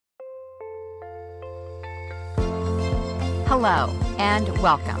Hello, and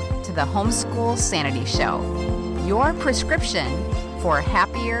welcome to the Homeschool Sanity Show, your prescription for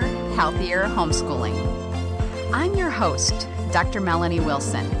happier, healthier homeschooling. I'm your host, Dr. Melanie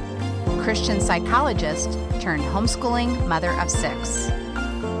Wilson, Christian psychologist turned homeschooling mother of 6.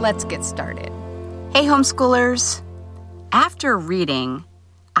 Let's get started. Hey, homeschoolers. After reading,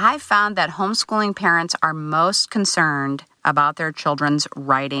 I found that homeschooling parents are most concerned about their children's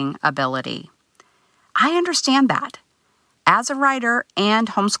writing ability. I understand that. As a writer and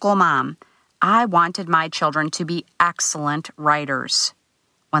homeschool mom, I wanted my children to be excellent writers.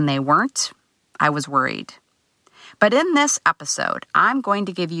 When they weren't, I was worried. But in this episode, I'm going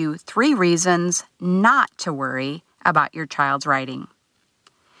to give you 3 reasons not to worry about your child's writing.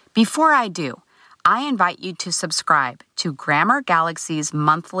 Before I do, I invite you to subscribe to Grammar Galaxy's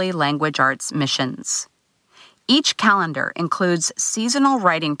monthly language arts missions. Each calendar includes seasonal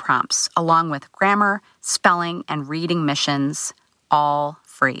writing prompts along with grammar, spelling, and reading missions, all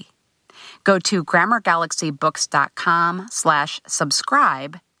free. Go to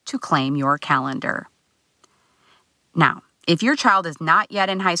grammargalaxybooks.com/subscribe to claim your calendar. Now, if your child is not yet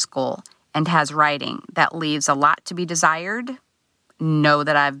in high school and has writing that leaves a lot to be desired, know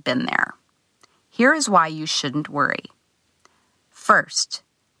that I've been there. Here is why you shouldn't worry. First,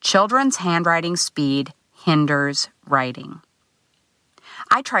 children's handwriting speed hinders writing.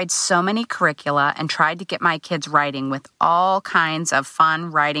 I tried so many curricula and tried to get my kids writing with all kinds of fun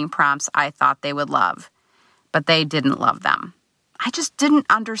writing prompts I thought they would love, but they didn't love them. I just didn't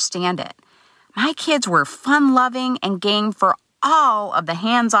understand it. My kids were fun-loving and game for all of the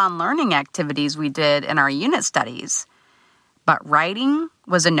hands-on learning activities we did in our unit studies, but writing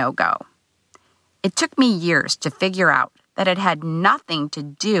was a no-go. It took me years to figure out that it had nothing to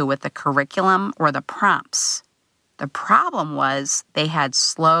do with the curriculum or the prompts. The problem was they had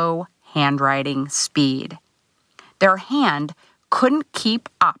slow handwriting speed. Their hand couldn't keep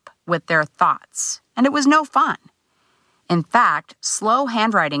up with their thoughts, and it was no fun. In fact, slow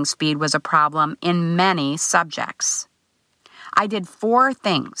handwriting speed was a problem in many subjects. I did 4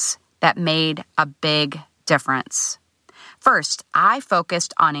 things that made a big difference. First, I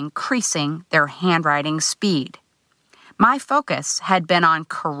focused on increasing their handwriting speed. My focus had been on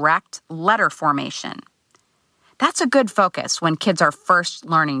correct letter formation. That's a good focus when kids are first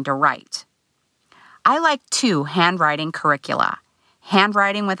learning to write. I like 2 handwriting curricula,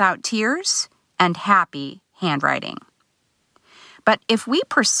 Handwriting Without Tears and Happy Handwriting. But if we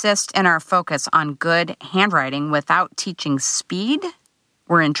persist in our focus on good handwriting without teaching speed,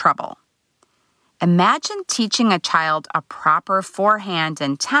 we're in trouble. Imagine teaching a child a proper forehand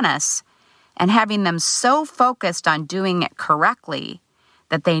in tennis and having them so focused on doing it correctly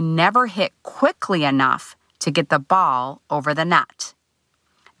that they never hit quickly enough to get the ball over the net.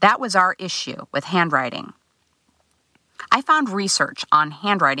 That was our issue with handwriting. I found research on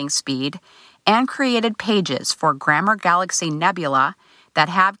handwriting speed and created pages for Grammar Galaxy Nebula that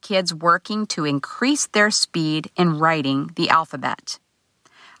have kids working to increase their speed in writing the alphabet.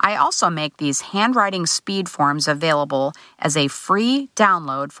 I also make these handwriting speed forms available as a free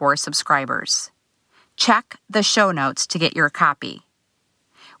download for subscribers. Check the show notes to get your copy.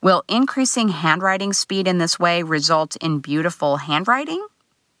 Will increasing handwriting speed in this way result in beautiful handwriting?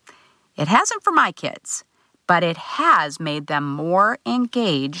 It hasn't for my kids, but it has made them more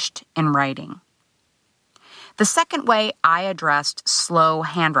engaged in writing. The second way I addressed slow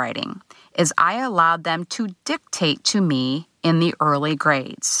handwriting is I allowed them to dictate to me in the early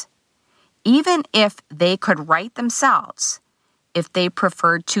grades. Even if they could write themselves, if they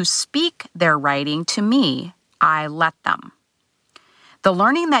preferred to speak their writing to me, I let them. The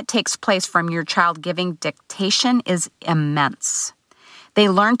learning that takes place from your child giving dictation is immense. They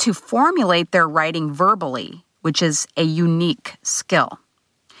learn to formulate their writing verbally, which is a unique skill.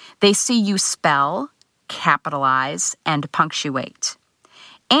 They see you spell, capitalize, and punctuate.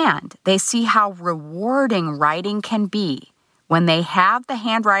 And they see how rewarding writing can be when they have the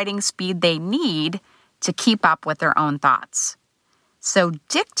handwriting speed they need to keep up with their own thoughts. So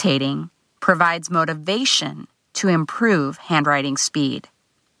dictating provides motivation to improve handwriting speed.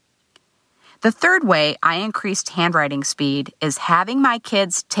 The third way I increased handwriting speed is having my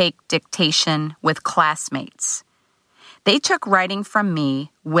kids take dictation with classmates. They took writing from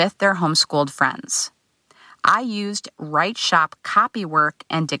me with their homeschooled friends. I used Write Shop copywork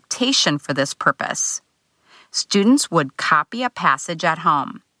and dictation for this purpose. Students would copy a passage at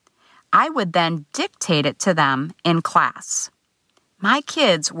home. I would then dictate it to them in class. My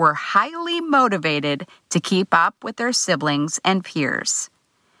kids were highly motivated to keep up with their siblings and peers.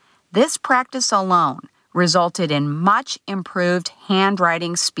 This practice alone resulted in much improved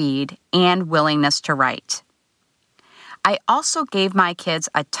handwriting speed and willingness to write. I also gave my kids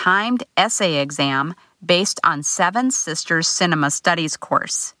a timed essay exam based on Seven Sisters Cinema Studies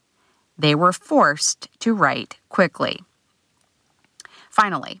course. They were forced to write quickly.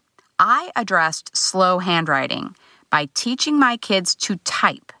 Finally, I addressed slow handwriting by teaching my kids to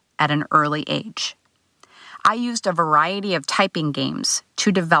type at an early age. I used a variety of typing games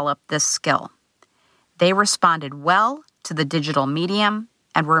to develop this skill. They responded well to the digital medium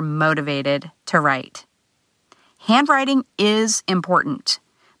and were motivated to write. Handwriting is important,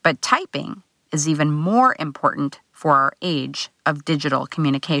 but typing is even more important for our age of digital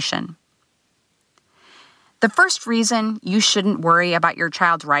communication. The first reason you shouldn't worry about your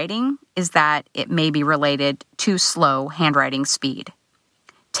child's writing is that it may be related to slow handwriting speed.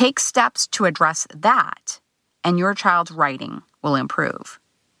 Take steps to address that, and your child's writing will improve.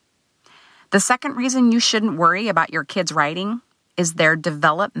 The second reason you shouldn't worry about your kids' writing is their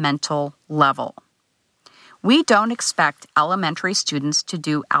developmental level. We don't expect elementary students to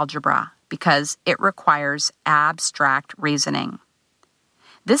do algebra because it requires abstract reasoning.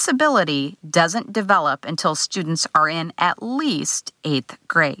 This ability doesn't develop until students are in at least 8th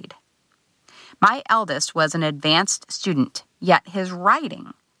grade. My eldest was an advanced student, yet his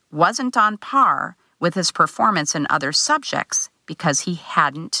writing wasn't on par with his performance in other subjects because he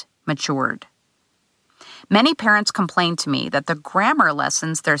hadn't matured. Many parents complain to me that the grammar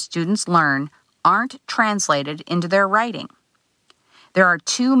lessons their students learn aren't translated into their writing. There are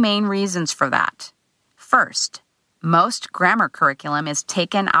two main reasons for that. First, most grammar curriculum is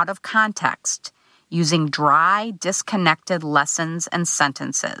taken out of context, using dry, disconnected lessons and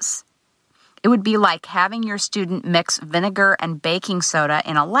sentences. It would be like having your student mix vinegar and baking soda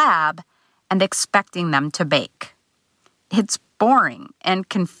in a lab and expecting them to bake. It's boring and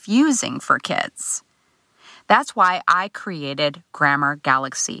confusing for kids. That's why I created Grammar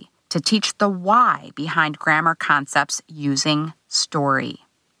Galaxy, to teach the why behind grammar concepts using story.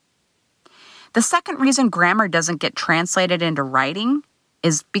 The second reason grammar doesn't get translated into writing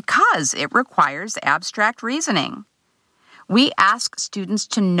is because it requires abstract reasoning. We ask students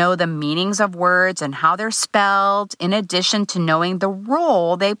to know the meanings of words and how they're spelled, in addition to knowing the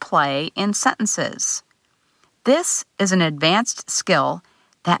role they play in sentences. This is an advanced skill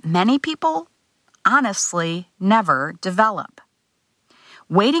that many people honestly never develop.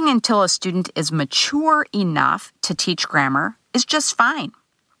 Waiting until a student is mature enough to teach grammar is just fine.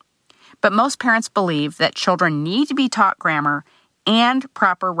 But most parents believe that children need to be taught grammar and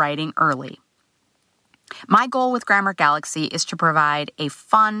proper writing early. My goal with Grammar Galaxy is to provide a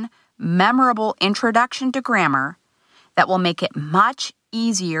fun, memorable introduction to grammar that will make it much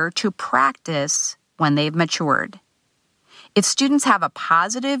easier to practice when they've matured. If students have a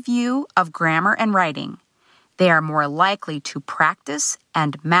positive view of grammar and writing, they are more likely to practice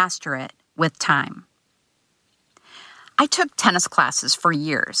and master it with time. I took tennis classes for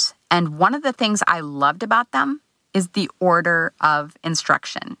years, and one of the things I loved about them is the order of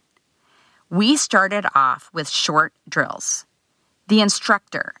instruction. We started off with short drills. The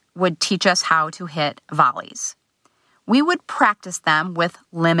instructor would teach us how to hit volleys. We would practice them with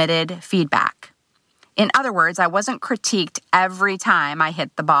limited feedback. In other words, I wasn't critiqued every time I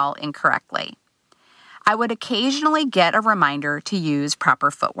hit the ball incorrectly. I would occasionally get a reminder to use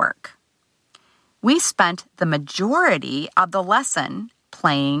proper footwork. We spent the majority of the lesson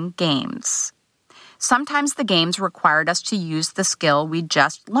playing games. Sometimes the games required us to use the skill we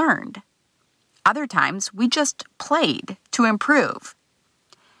just learned. Other times, we just played to improve.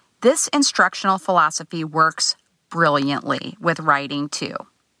 This instructional philosophy works brilliantly with writing, too.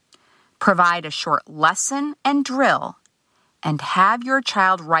 Provide a short lesson and drill, and have your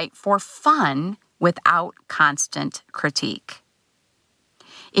child write for fun without constant critique.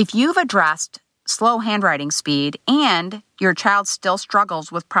 If you've addressed slow handwriting speed and your child still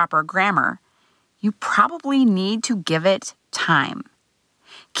struggles with proper grammar, you probably need to give it time.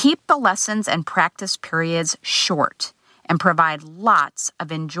 Keep the lessons and practice periods short and provide lots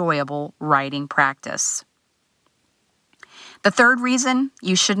of enjoyable writing practice. The third reason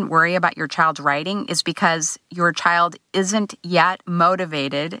you shouldn't worry about your child's writing is because your child isn't yet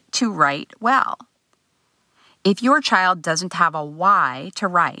motivated to write well. If your child doesn't have a why to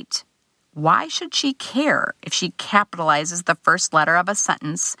write, why should she care if she capitalizes the first letter of a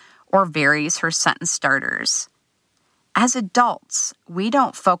sentence or varies her sentence starters? As adults, we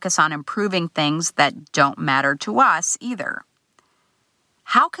don't focus on improving things that don't matter to us either.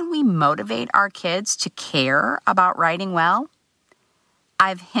 How can we motivate our kids to care about writing well?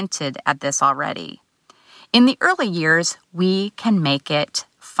 I've hinted at this already. In the early years, we can make it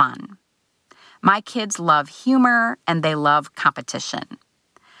fun. My kids love humor and they love competition.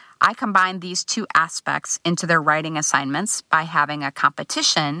 I combined these two aspects into their writing assignments by having a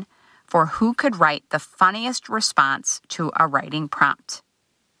competition for who could write the funniest response to a writing prompt.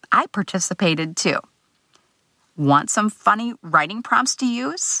 I participated too. Want some funny writing prompts to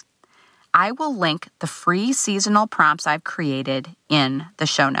use? I will link the free seasonal prompts I've created in the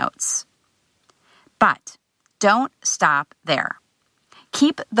show notes. But don't stop there.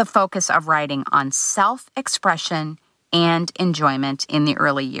 Keep the focus of writing on self-expression and enjoyment in the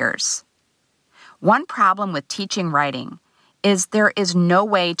early years. One problem with teaching writing is there is no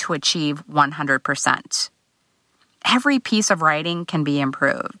way to achieve 100%. Every piece of writing can be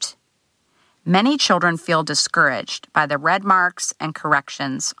improved. Many children feel discouraged by the red marks and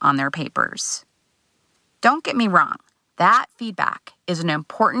corrections on their papers. Don't get me wrong, that feedback is an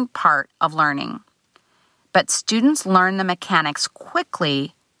important part of learning. But students learn the mechanics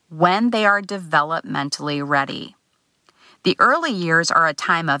quickly when they are developmentally ready. The early years are a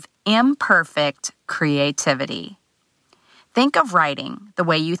time of imperfect creativity. Think of writing the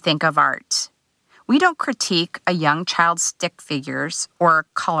way you think of art. We don't critique a young child's stick figures or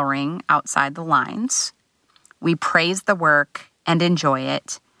coloring outside the lines. We praise the work and enjoy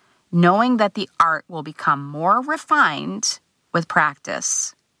it, knowing that the art will become more refined with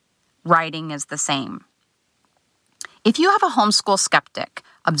practice. Writing is the same. If you have a homeschool skeptic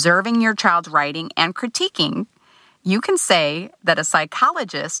observing your child's writing and critiquing, you can say that a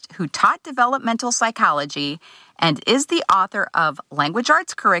psychologist who taught developmental psychology and is the author of Language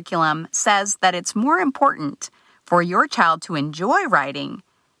Arts Curriculum says that it's more important for your child to enjoy writing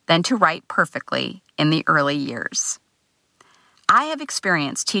than to write perfectly in the early years. I have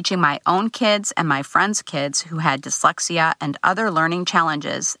experience teaching my own kids and my friends' kids who had dyslexia and other learning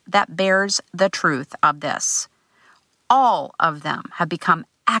challenges that bears the truth of this. All of them have become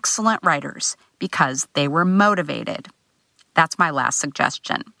excellent writers because they were motivated. That's my last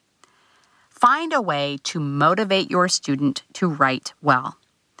suggestion. Find a way to motivate your student to write well.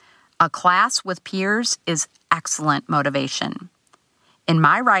 A class with peers is excellent motivation. In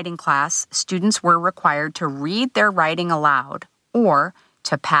my writing class, students were required to read their writing aloud or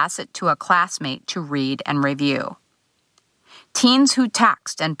to pass it to a classmate to read and review. Teens who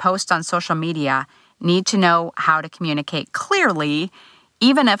text and post on social media need to know how to communicate clearly,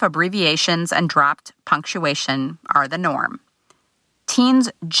 even if abbreviations and dropped punctuation are the norm. Teens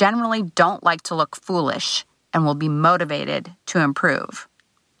generally don't like to look foolish and will be motivated to improve.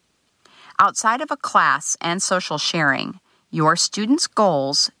 Outside of a class and social sharing, your students'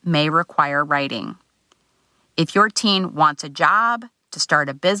 goals may require writing. If your teen wants a job, to start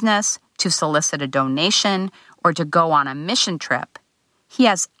a business, to solicit a donation, or to go on a mission trip, he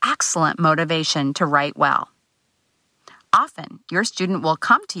has excellent motivation to write well. Often, your student will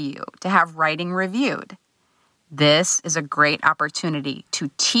come to you to have writing reviewed. This is a great opportunity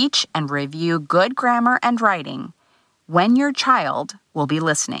to teach and review good grammar and writing when your child will be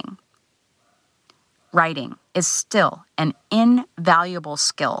listening. Writing is still an invaluable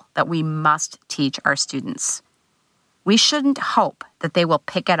skill that we must teach our students. We shouldn't hope that they will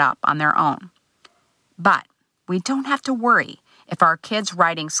pick it up on their own. But we don't have to worry if our kids'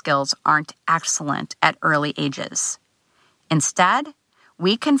 writing skills aren't excellent at early ages. Instead,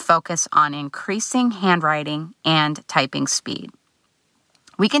 we can focus on increasing handwriting and typing speed.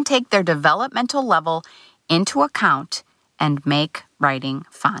 We can take their developmental level into account and make writing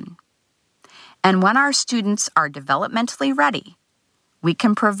fun. And when our students are developmentally ready, we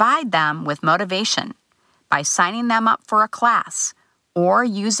can provide them with motivation by signing them up for a class or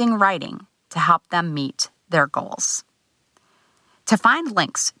using writing to help them meet their goals. To find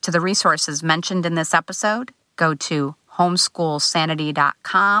links to the resources mentioned in this episode, go to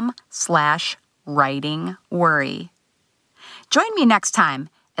homeschoolsanity.com/writingworry. Join me next time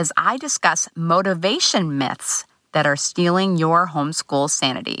as I discuss motivation myths that are stealing your homeschool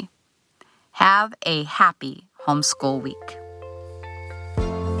sanity. Have a happy homeschool week.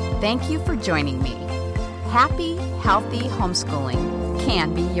 Thank you for joining me. Happy, healthy homeschooling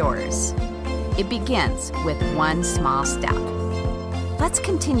can be yours. It begins with one small step. Let's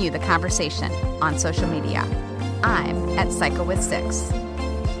continue the conversation on social media. I'm at Psycho with Six.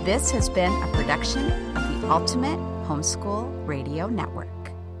 This has been a production of the Ultimate Homeschool Radio Network.